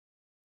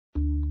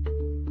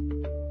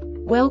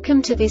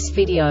Welcome to this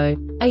video.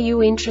 Are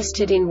you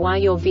interested in why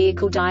your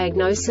vehicle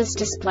diagnosis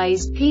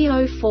displays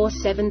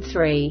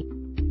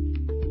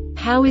P0473?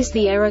 How is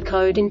the error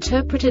code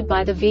interpreted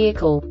by the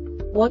vehicle?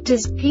 What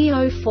does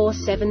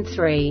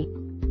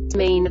P0473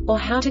 mean, or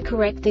how to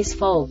correct this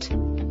fault?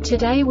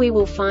 Today we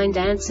will find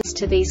answers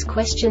to these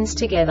questions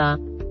together.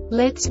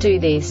 Let's do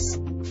this.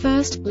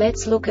 First,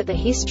 let's look at the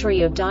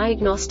history of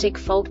diagnostic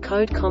fault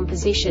code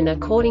composition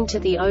according to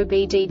the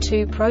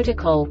OBD2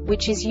 protocol,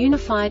 which is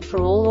unified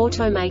for all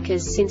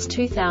automakers since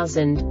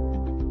 2000.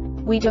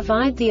 We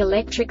divide the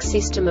electric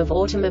system of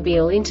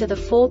automobile into the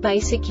four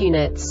basic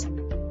units: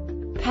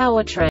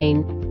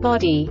 powertrain,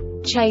 body,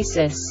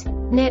 chassis,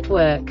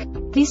 network.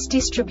 This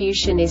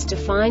distribution is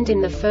defined in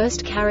the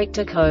first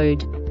character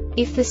code.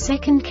 If the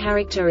second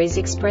character is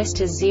expressed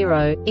as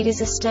 0, it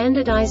is a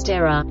standardized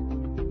error.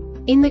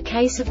 In the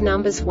case of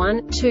numbers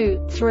 1,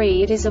 2,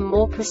 3, it is a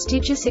more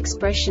prestigious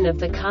expression of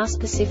the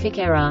car-specific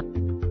error.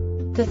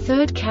 The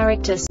third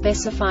character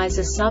specifies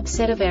a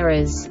subset of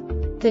errors.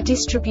 The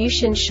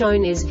distribution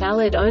shown is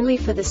valid only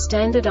for the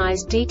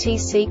standardized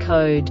DTC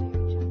code.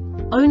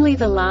 Only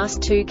the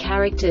last two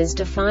characters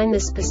define the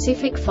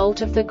specific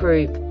fault of the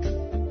group.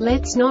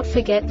 Let's not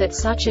forget that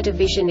such a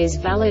division is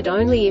valid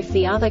only if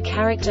the other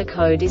character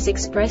code is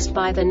expressed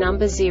by the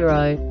number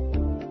 0.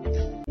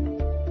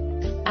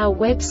 Our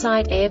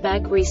website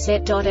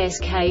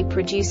airbagreset.sk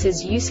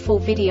produces useful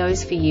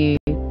videos for you.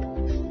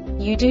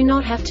 You do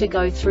not have to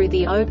go through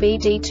the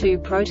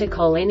OBD2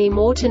 protocol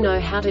anymore to know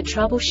how to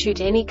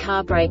troubleshoot any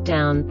car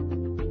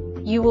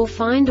breakdown. You will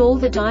find all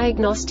the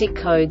diagnostic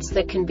codes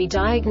that can be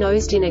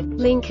diagnosed in a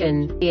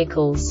Lincoln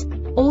vehicles.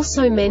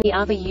 Also many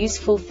other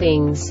useful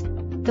things.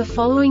 The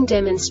following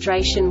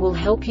demonstration will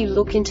help you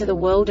look into the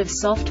world of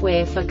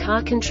software for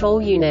car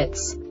control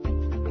units.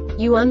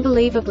 You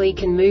unbelievably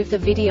can move the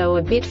video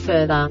a bit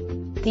further.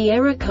 The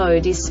error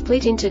code is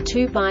split into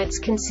 2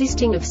 bytes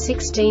consisting of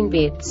 16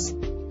 bits.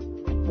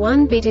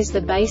 1 bit is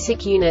the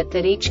basic unit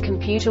that each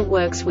computer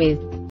works with.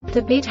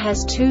 The bit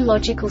has 2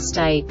 logical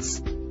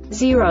states: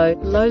 0,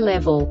 low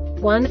level,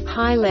 1,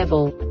 high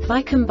level.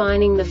 By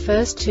combining the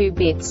first 2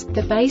 bits,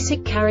 the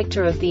basic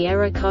character of the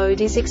error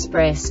code is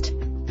expressed.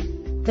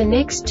 The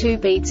next 2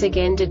 beats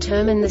again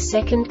determine the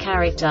second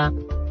character.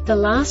 The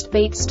last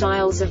beat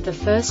styles of the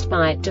first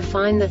byte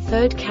define the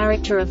third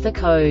character of the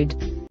code.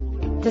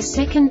 The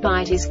second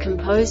byte is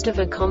composed of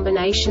a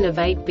combination of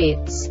 8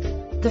 bits.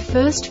 The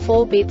first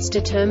 4 bits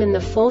determine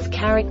the fourth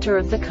character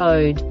of the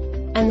code.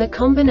 And the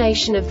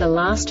combination of the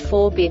last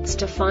 4 bits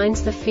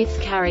defines the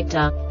fifth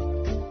character.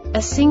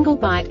 A single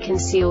byte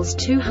conceals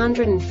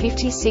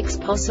 256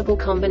 possible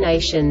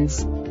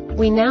combinations.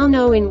 We now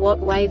know in what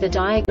way the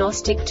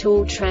diagnostic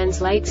tool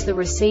translates the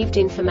received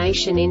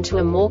information into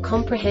a more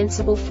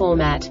comprehensible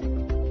format.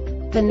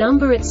 The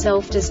number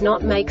itself does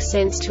not make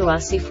sense to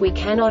us if we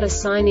cannot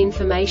assign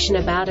information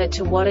about it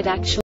to what it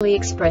actually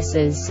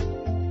expresses.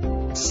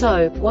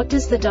 So, what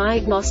does the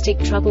diagnostic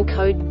trouble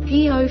code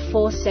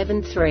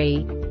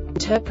P0473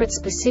 interpret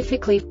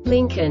specifically for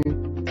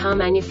Lincoln car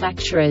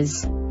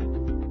manufacturers?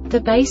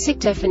 The basic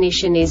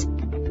definition is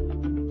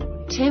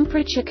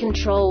temperature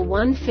control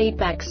 1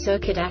 feedback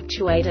circuit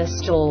actuator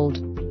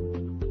stalled.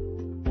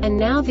 And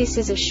now this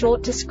is a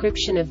short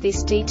description of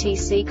this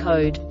DTC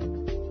code.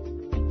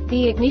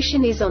 The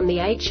ignition is on, the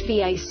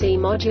HVAC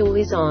module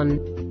is on.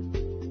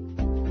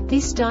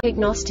 This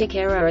diagnostic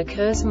error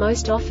occurs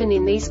most often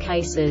in these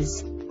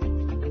cases.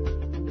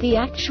 The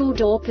actual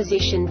door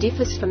position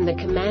differs from the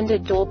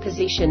commanded door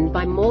position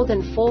by more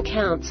than 4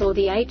 counts, or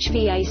the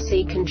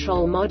HVAC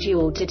control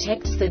module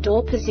detects the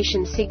door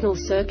position signal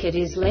circuit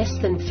is less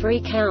than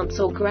 3 counts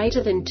or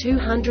greater than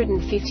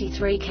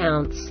 253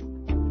 counts.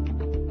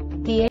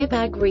 The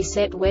Airbag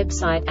Reset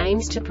website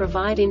aims to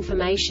provide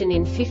information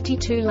in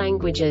 52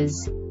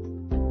 languages.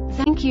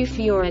 Thank you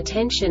for your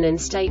attention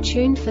and stay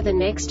tuned for the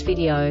next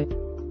video.